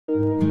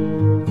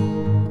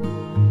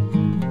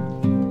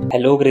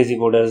Hello crazy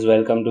coders,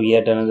 welcome to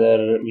yet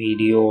another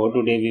video.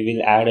 Today we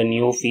will add a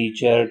new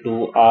feature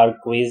to our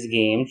quiz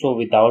game. So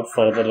without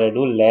further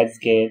ado, let's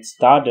get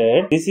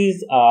started. This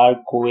is our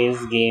quiz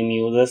game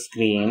user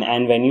screen,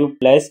 and when you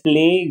press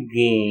play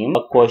game,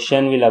 a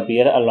question will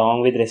appear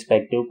along with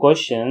respective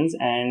questions,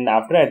 and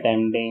after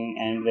attempting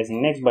and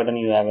pressing next button,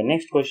 you have a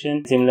next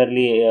question.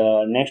 Similarly,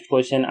 next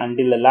question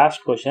until the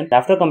last question.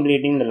 After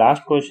completing the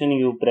last question,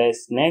 you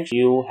press next,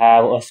 you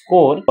have a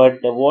score. But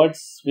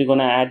what's we're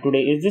gonna add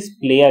today is this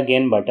play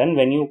again button.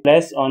 When you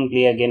press on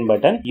play again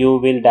button, you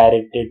will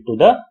direct it to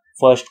the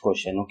first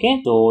question.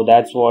 Okay, so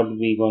that's what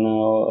we're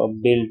gonna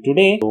build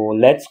today. So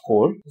let's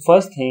code.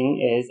 First thing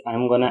is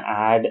I'm gonna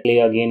add play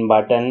again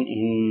button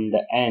in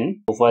the end.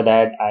 So for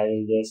that I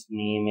will just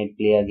name it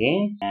play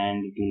again,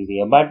 and it will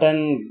be a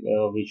button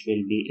which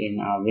will be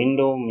in our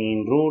window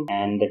main root,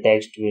 and the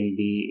text will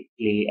be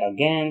play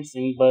again,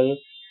 simple.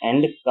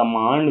 And the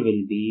command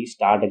will be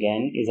start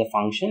again is a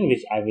function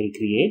which I will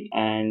create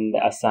and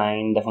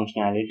assign the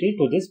functionality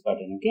to this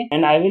button. Okay,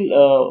 and I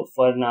will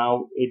for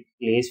now it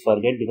plays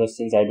forget, because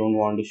since I don't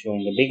want to show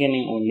in the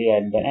beginning, only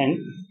at the end.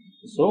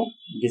 So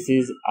this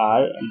is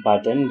our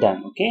button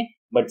done. Okay,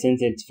 but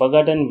since it's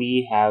forgotten,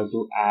 we have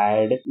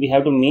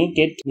to make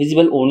it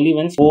visible only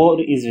when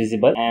score is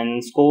visible,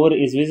 and score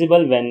is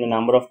visible when the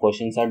number of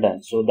questions are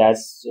done. So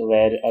that's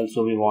where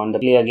also we want the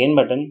play again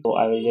button. So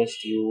I will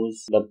just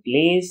use the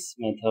place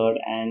method,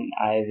 and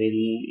I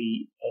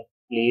will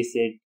place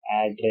it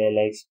at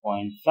rel x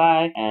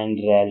 0.5 and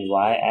rel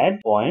y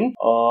at point,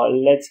 or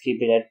let's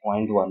keep it at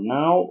 0.1.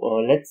 Now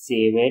let's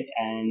save it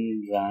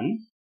and run.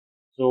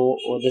 So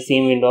the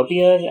same window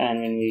appears, and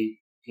when we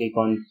click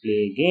on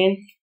play again,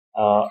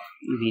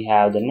 we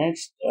have the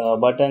next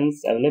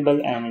buttons available,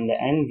 and in the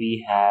end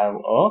we have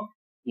a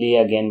play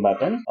again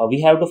button.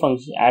 We have to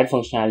add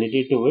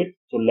functionality to it,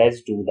 so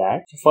let's do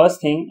that. So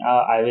first thing,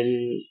 I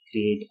will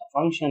create a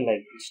function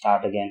like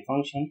start again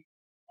function,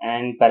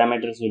 and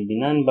parameters will be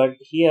none, but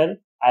here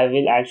I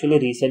will actually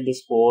reset the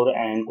score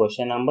and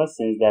question number.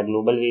 Since they are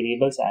global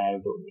variables, I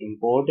have to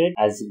import it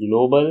as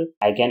global.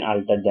 I can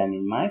alter them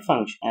in my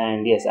function,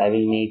 and yes, I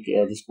will make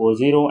the score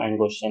 0 and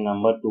question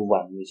number to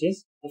 1, which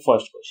is the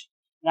first question.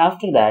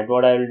 After that,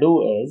 what I will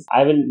do is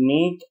I will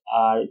make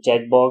our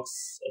checkbox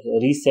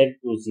reset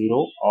to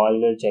 0. All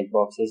the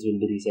checkboxes will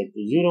be reset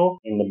to 0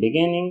 in the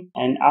beginning,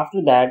 and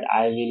after that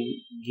I will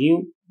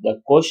give the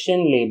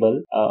question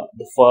label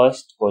the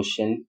first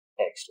question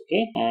text.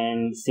 Okay,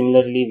 and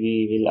similarly we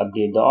will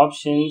update the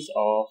options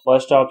of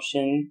first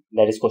option,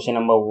 that is question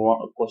number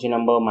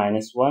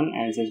 -1,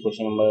 and since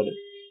question number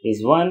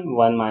is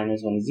 1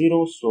 minus 1 is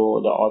 0, so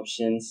the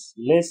options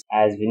list,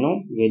 as we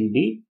know, will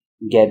be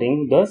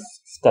getting the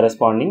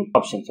corresponding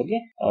options. Okay,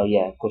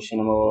 question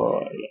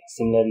number,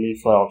 similarly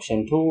for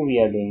option 2 we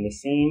are doing the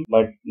same,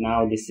 but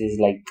now this is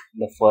like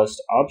the first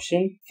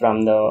option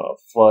from the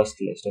first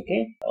list.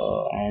 Okay,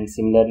 and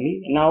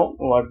similarly now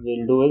what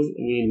we'll do is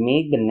we'll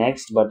make the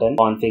next button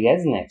config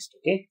as next.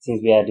 Okay,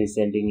 since we are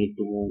resetting it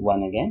to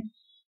 1 again,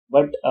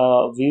 but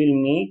we will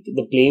make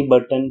the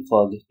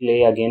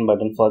play again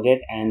button forget,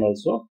 and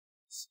also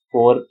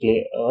score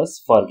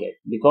players forget,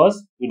 because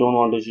we don't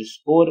want to choose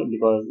score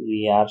because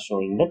we are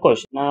showing the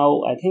question.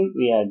 Now I think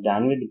we are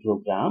done with the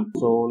program,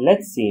 so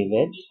let's save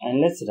it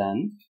and let's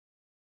run.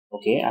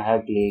 Okay, I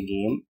have play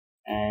game,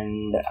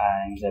 and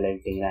I'm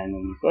selecting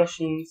random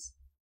questions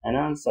and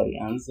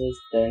answers.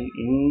 Then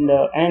in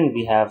the end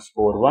we have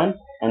score 1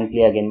 and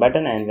play again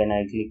button, and when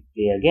I click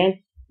play again,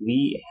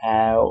 we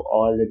have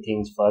all the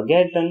things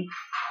forgotten.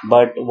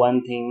 But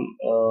one thing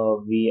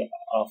we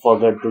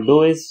forgot to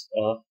do is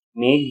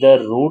make the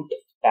root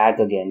tag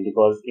again,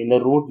 because in the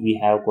root we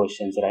have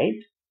questions, right?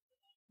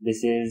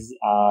 This is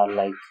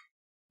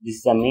this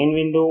is a main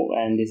window,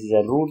 and this is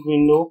a root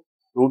window,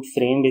 root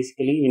frame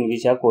basically, in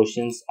which our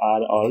questions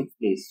are all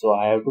placed. So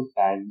I have to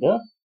pack the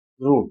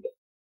root,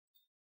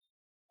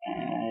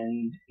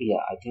 and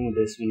yeah, I think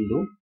this will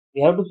do.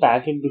 We have to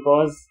pack it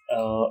because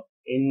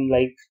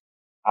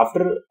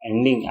after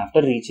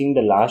reaching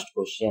the last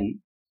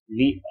question,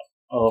 we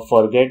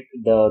forget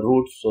the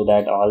roots, so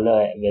that all the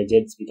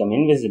widgets become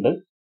invisible,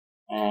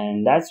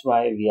 and that's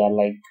why we are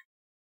like,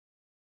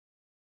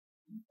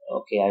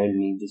 okay, I will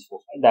make this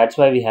profile. That's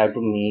why we have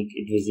to make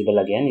it visible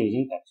again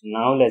using text.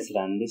 Now let's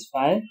run this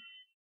file.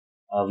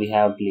 We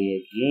have play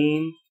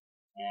again,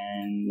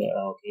 and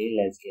okay,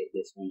 let's get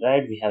this one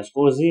right. We have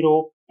score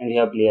 0, and we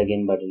have play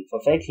again button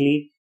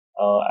perfectly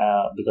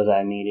because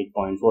I made it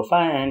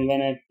 0.45, and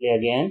when I play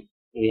again,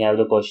 we have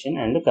the question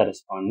and the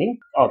corresponding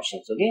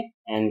options. Okay,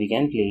 and we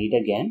can play it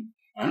again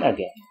and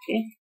again.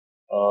 Okay,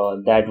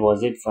 that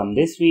was it from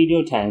this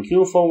video. Thank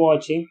you for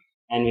watching,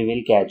 and we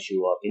will catch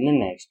you up in the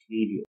next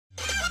video.